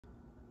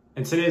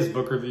In today's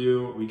book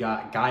review, we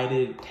got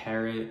Guided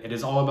Tarot. It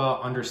is all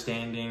about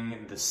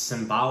understanding the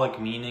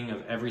symbolic meaning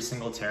of every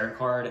single tarot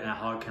card and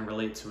how it can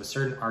relate to a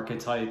certain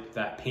archetype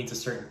that paints a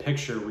certain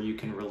picture where you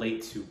can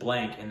relate to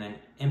blank and then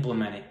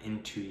implement it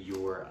into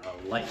your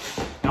life.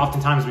 And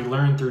oftentimes we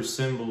learn through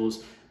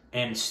symbols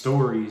and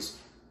stories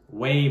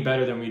way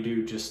better than we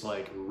do just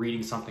like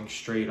reading something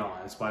straight on.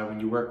 That's why when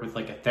you work with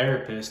like a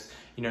therapist,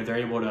 you know, they're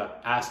able to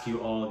ask you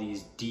all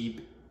these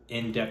deep,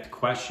 in-depth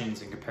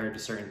questions and compare to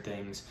certain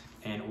things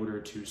in order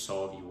to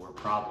solve your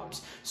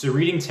problems. So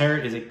reading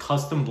tarot is a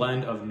custom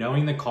blend of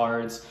knowing the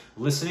cards,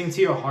 listening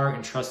to your heart,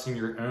 and trusting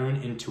your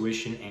own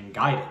intuition and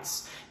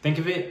guidance. Think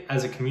of it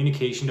as a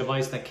communication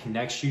device that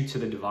connects you to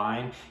the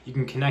divine. You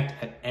can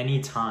connect at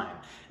any time.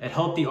 It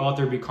helped the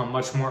author become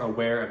much more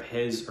aware of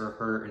his or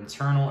her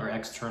internal or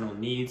external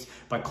needs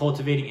by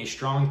cultivating a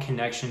strong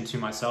connection to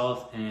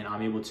myself, and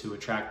I'm able to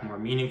attract more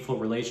meaningful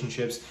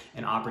relationships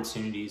and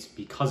opportunities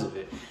because of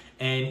it.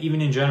 And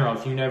even in general,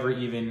 if you never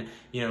even,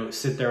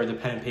 sit there with a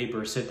pen and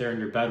paper, sit there in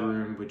your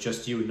bedroom with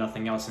just you and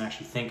nothing else and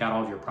actually think out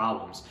all of your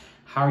problems,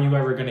 how are you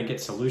ever going to get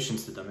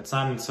solutions to them? It's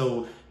not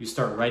until you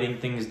start writing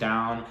things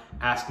down,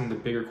 asking the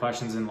bigger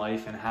questions in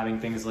life, and having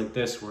things like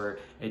this where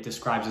it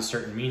describes a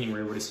certain meaning, where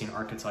you're able to see an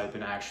archetype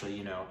and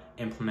actually,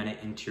 implement it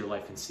into your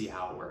life and see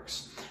how it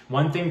works.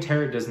 One thing,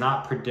 tarot does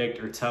not predict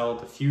or tell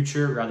the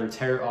future. Rather,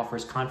 tarot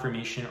offers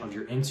confirmation of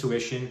your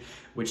intuition,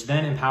 which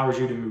then empowers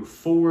you to move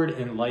forward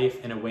in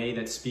life in a way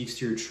that speaks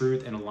to your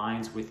truth and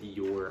aligns with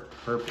your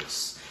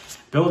purpose.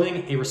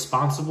 Building a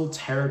responsible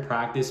tarot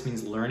practice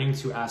means learning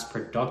to ask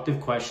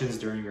productive questions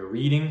during your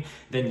reading,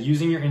 then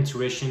using your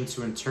intuition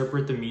to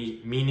interpret the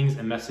meanings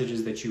and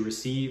messages that you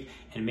receive,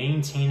 and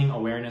maintaining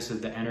awareness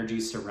of the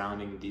energy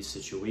surrounding the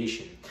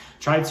situation.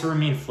 Try to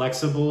remain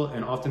flexible,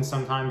 and often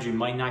sometimes you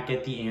might not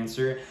get the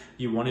answer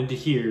you wanted to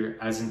hear,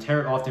 as in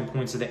tarot often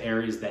points to the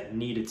areas that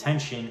need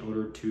attention in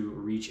order to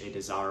reach a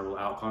desirable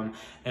outcome.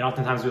 And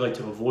oftentimes we like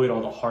to avoid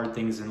all the hard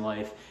things in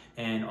life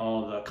and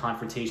all the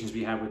confrontations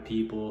we have with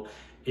people.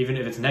 Even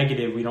if it's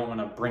negative, we don't want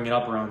to bring it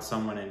up around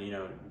someone and,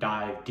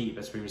 dive deep.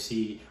 That's when you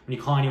see, when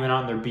you call anyone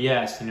out in their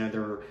BS,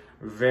 they're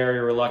very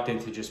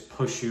reluctant to just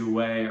push you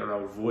away or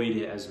avoid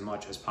it as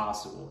much as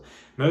possible.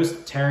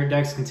 Most tarot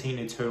decks contain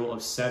a total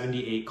of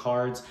 78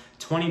 cards,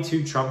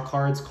 22 trump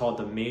cards called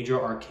the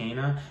major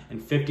arcana,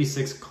 and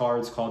 56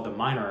 cards called the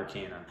minor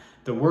arcana.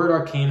 The word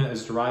arcana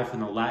is derived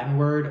from the Latin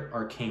word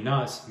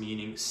arcanus,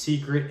 meaning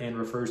secret, and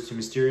refers to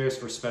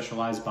mysterious or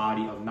specialized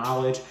body of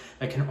knowledge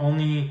that can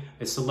only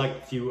a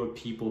select few of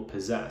people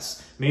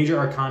possess. Major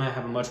arcana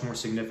have a much more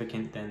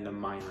significant than the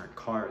minor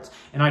cards.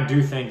 And I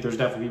do think there's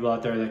definitely people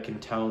out there that can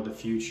tell the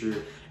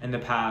future and the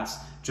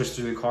past just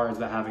through the cards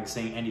without having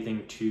saying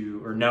anything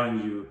to or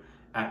knowing you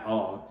at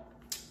all.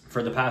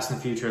 For the past and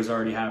the future has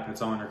already happened,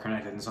 it's all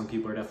interconnected, and some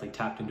people are definitely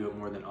tapped into it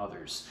more than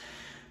others.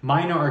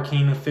 Minor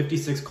arcana,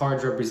 56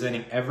 cards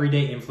representing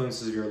everyday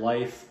influences of your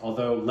life.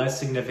 Although less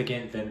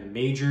significant than the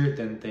major,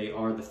 then they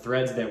are the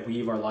threads that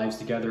weave our lives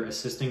together,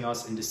 assisting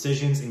us in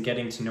decisions and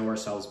getting to know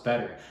ourselves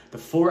better. The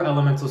 4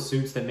 elemental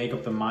suits that make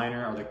up the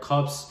minor are the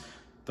cups,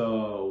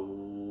 the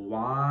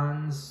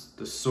wands,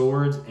 the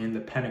swords, and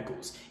the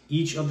pentacles.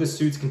 Each of the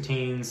suits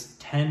contains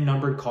 10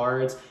 numbered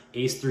cards,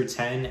 ace through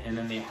 10, and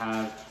then they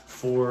have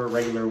 4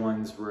 regular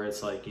ones where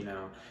it's like,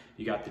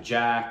 you got the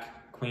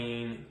jack,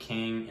 queen,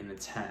 king, and the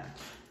 10,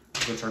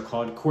 which are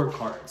called court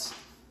cards.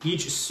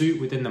 Each suit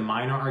within the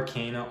minor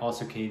arcana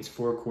also contains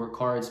 4 court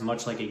cards,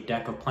 much like a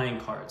deck of playing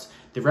cards.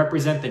 They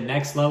represent the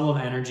next level of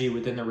energy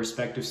within their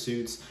respective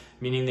suits,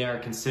 meaning they are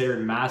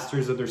considered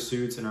masters of their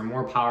suits and are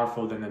more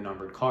powerful than the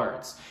numbered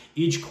cards.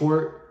 Each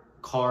court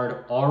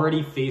card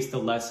already faced the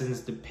lessons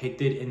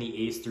depicted in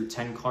the ace through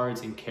 10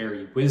 cards and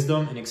carry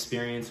wisdom and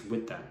experience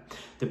with them.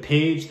 The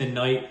page, the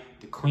knight,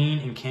 the queen,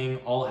 and king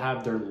all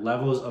have their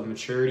levels of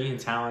maturity and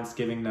talents,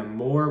 giving them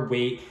more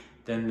weight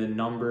than the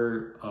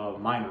number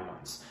of minor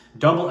ones.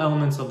 Double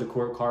elements of the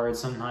court cards,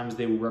 sometimes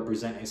they will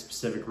represent a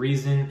specific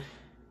reason,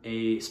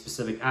 a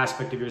specific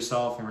aspect of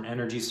yourself, or an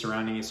energy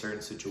surrounding a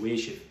certain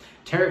situation.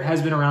 Tarot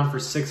has been around for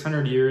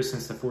 600 years,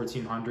 since the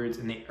 1400s.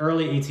 In the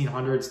early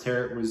 1800s,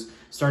 tarot was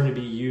starting to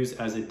be used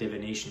as a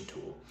divination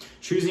tool.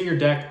 Choosing your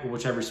deck,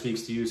 whichever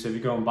speaks to you. So if you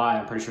go and buy,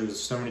 I'm pretty sure there's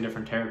so many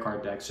different tarot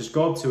card decks. Just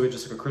go up to it,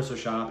 just like a crystal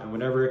shop, and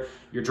whatever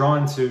you're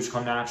drawn to should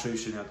come naturally.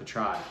 You shouldn't have to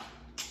try.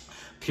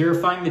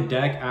 Purifying the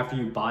deck after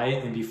you buy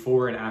it and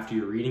before and after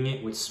you're reading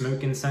it with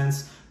smoke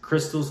incense,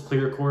 crystals,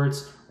 clear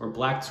quartz, or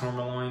black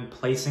tourmaline,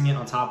 placing it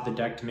on top of the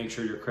deck to make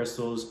sure your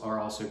crystals are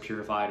also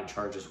purified and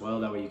charged as well.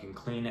 That way you can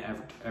clean it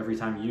every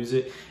time you use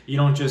it. You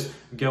don't just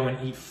go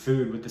and eat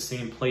food with the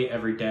same plate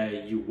every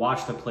day. You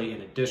wash the plate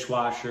in a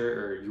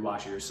dishwasher, or you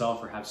wash it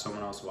yourself, or have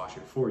someone else wash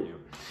it for you.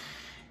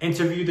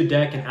 Interview the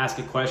deck and ask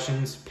it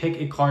questions. Pick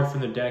a card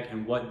from the deck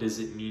and what does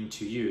it mean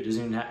to you? It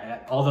doesn't even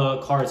all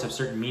the cards have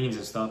certain meanings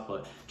and stuff,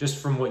 but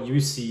just from what you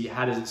see,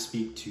 how does it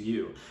speak to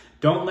you?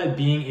 Don't let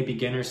being a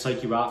beginner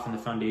psych you out from the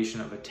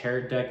foundation of a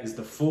tarot deck. Is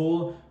the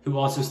fool who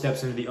also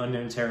steps into the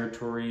unknown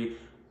territory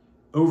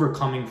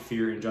overcoming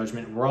fear and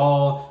judgment. We're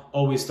all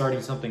always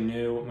starting something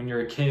new. When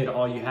you're a kid,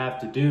 all you have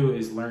to do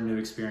is learn new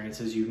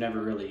experiences. You've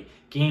never really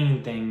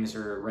gained things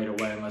or right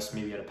away, unless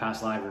maybe at a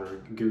past life or a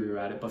guru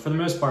at it. But for the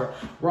most part,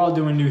 we're all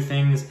doing new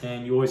things,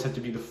 and you always have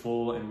to be the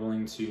fool and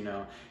willing to, you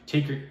know,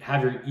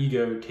 have your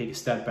ego take a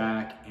step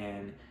back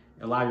and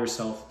allow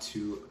yourself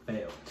to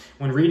fail.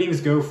 When readings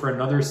go for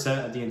another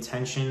set of the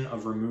intention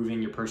of removing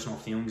your personal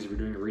feelings, if you're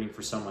doing a reading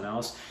for someone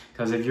else,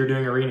 because if you're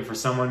doing a reading for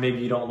someone maybe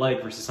you don't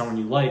like versus someone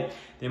you like,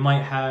 they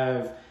might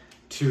have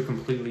two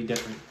completely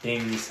different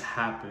things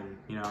happen,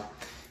 you know,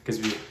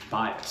 because we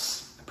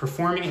bias.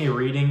 Performing a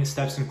reading,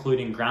 steps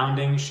including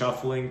grounding,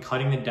 shuffling,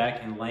 cutting the deck,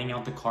 and laying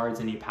out the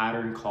cards in a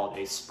pattern called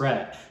a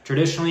spread.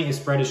 Traditionally, a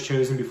spread is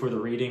chosen before the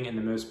reading, and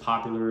the most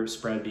popular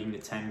spread being the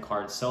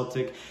 10-card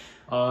Celtic.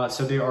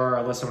 So there are,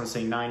 unless I want to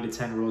say 9 to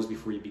 10 rules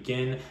before you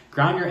begin.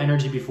 Ground your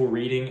energy before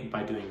reading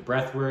by doing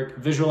breath work.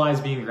 Visualize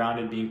being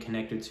grounded, being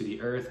connected to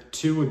the earth.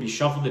 2 would be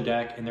shuffle the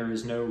deck, and there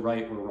is no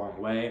right or wrong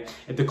way.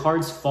 If the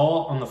cards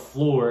fall on the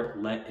floor,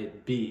 let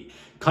it be.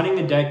 Cutting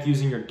the deck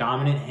using your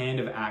dominant hand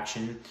of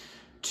action.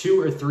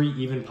 2 or 3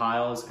 even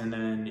piles, and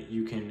then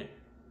you can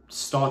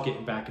stalk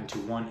it back into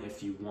 1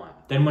 if you want.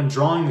 Then when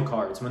drawing the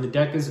cards, when the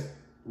deck is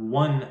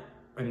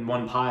in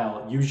one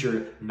pile, use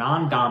your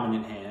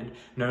non-dominant hand,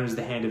 known as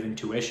the hand of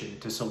intuition,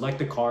 to select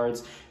the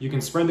cards. You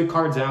can spread the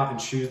cards out and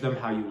choose them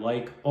how you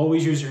like.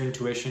 Always use your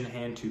intuition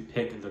hand to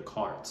pick the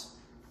cards.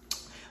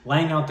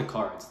 Laying out the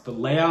cards. The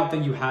layout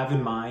that you have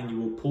in mind,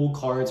 you will pull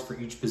cards for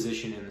each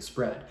position in the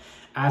spread.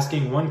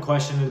 Asking one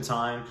question at a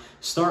time.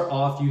 Start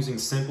off using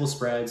simple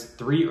spreads,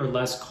 3 or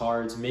less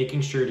cards,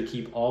 making sure to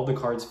keep all the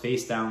cards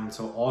face down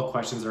until all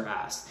questions are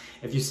asked.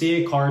 If you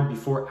see a card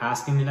before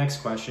asking the next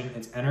question,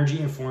 its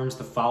energy informs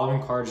the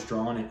following cards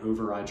drawn and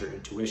overrides your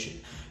intuition.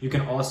 You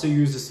can also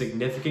use a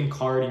significant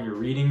card in your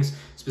readings,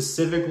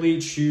 specifically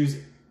choose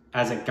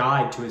as a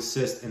guide to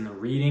assist in the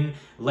reading.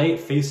 Lay it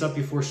face up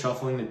before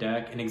shuffling the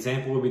deck. An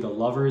example would be the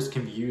Lovers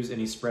can be used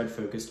in a spread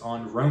focused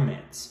on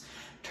romance.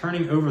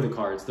 Turning over the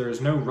cards. There is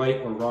no right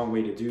or wrong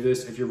way to do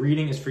this. If your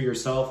reading is for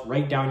yourself,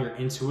 write down your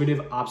intuitive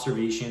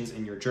observations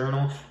in your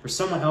journal. For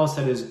someone else,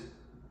 that is,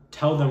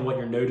 tell them what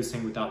you're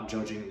noticing without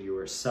judging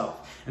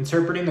yourself.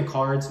 Interpreting the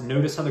cards,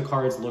 notice how the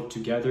cards look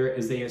together.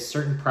 Is they a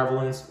certain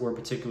prevalence or a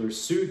particular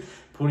suit,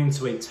 pointing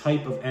to a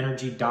type of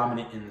energy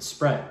dominant in the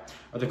spread?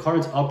 Are the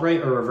cards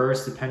upright or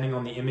reversed depending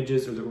on the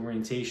images or the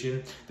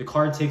orientation? The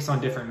card takes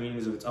on different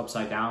meanings if it's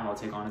upside down, it'll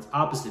take on its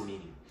opposite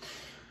meaning.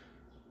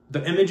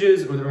 The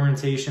images or the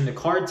orientation, the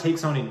card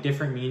takes on a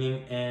different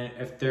meaning, and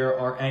if there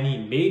are any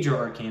major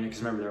arcana, because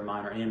remember they're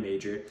minor and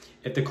major,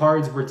 if the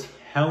cards were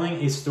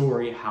telling a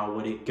story, how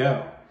would it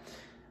go?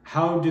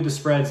 How do the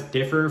spreads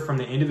differ from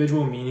the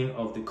individual meaning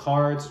of the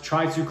cards?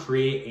 Try to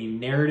create a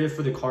narrative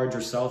for the cards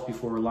yourself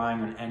before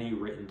relying on any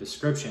written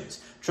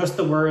descriptions. Trust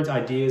the words,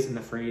 ideas, and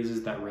the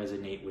phrases that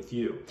resonate with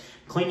you.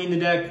 Cleaning the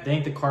deck,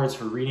 thank the cards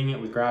for reading it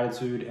with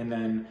gratitude, and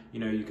then, you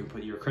know, you can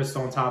put your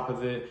crystal on top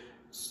of it,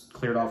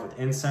 clear it off with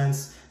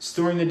incense.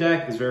 Storing the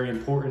deck is very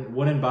important.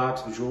 Wooden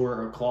box, a drawer,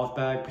 or a cloth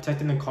bag.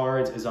 Protecting the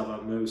cards is of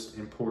utmost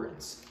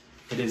importance.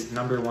 It is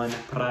 #1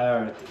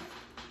 priority.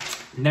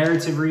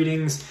 Narrative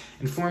readings,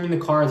 informing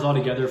the cards all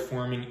together,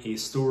 forming a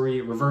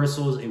story.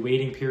 Reversals, a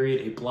waiting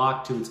period, a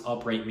block to its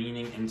upright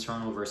meaning,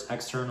 internal versus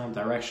external,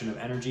 direction of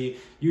energy.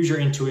 Use your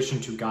intuition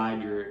to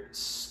guide your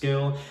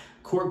skill.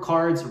 Court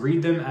cards,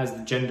 read them as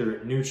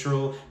gender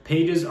neutral.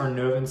 Pages are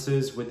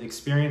novices with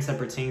experience that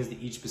pertains to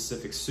each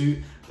specific suit,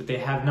 but they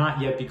have not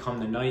yet become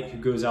the knight who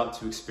goes out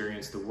to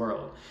experience the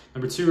world.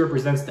 #2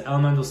 represents the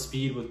elemental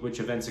speed with which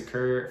events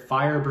occur.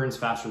 Fire burns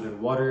faster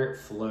than water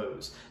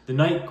flows. The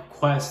knight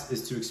quest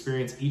is to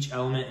experience each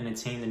element and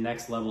attain the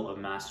next level of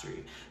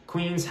mastery.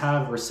 Queens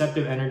have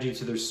receptive energy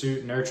to their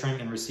suit, nurturing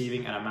and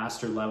receiving at a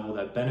master level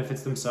that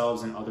benefits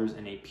themselves and others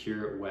in a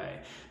pure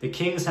way. The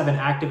kings have an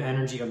active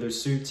energy of their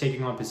suit,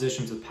 taking on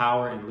positions of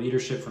power and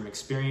leadership from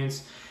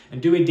experience.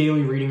 And do a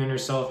daily reading on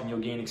yourself, and you'll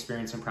gain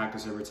experience and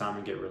practice over time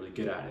and get really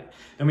good at it.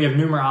 Then we have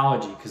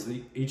numerology, because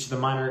each of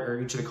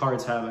the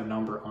cards have a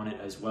number on it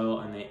as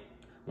well, and they,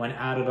 when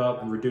added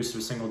up and reduced to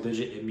a single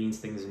digit, it means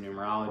things in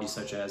numerology,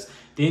 such as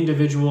the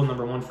individual,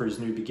 #1 for his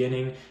new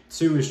beginning.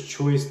 2 is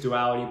choice,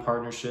 duality,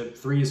 partnership.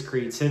 3 is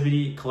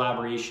creativity,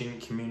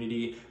 collaboration,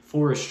 community.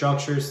 4 is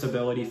structure,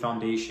 stability,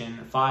 foundation.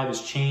 5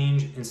 is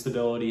change,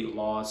 instability,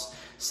 loss.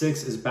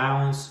 6 is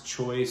balance,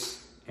 choice,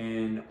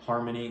 and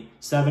harmony.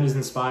 7 is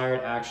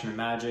inspired, action, and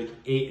magic.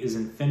 8 is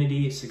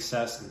infinity,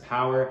 success, and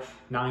power.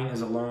 9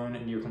 is alone,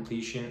 near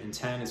completion. And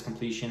 10 is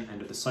completion,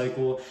 end of the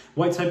cycle.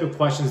 What type of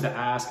questions to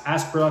ask?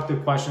 Ask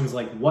productive questions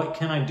like, what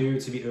can I do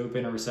to be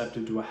open and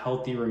receptive to a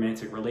healthy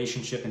romantic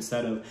relationship,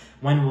 instead of,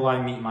 when will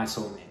I meet my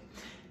soulmate?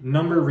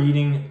 number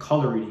reading,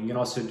 color reading. You can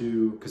also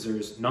do, because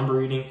there's number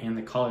reading and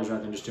the colors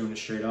rather than just doing it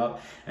straight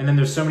up. And then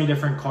there's so many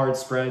different card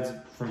spreads,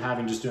 from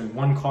having just doing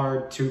 1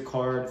 card, 2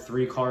 card,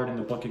 3 card. In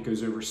the book it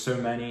goes over so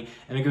many,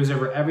 and it goes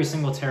over every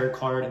single tarot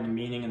card and the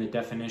meaning and the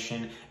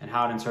definition and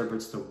how it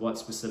interprets to what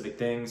specific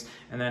things.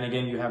 And then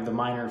again, you have the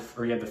minor,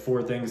 or you have the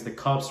 4 things: the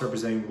cups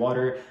representing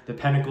water, the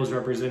pentacles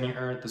representing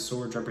earth, the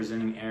swords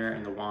representing air,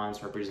 and the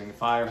wands representing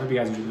fire. Hope you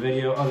guys enjoyed the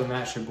video. Other than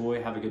that, it's your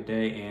boy. Have a good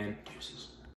day and deuces.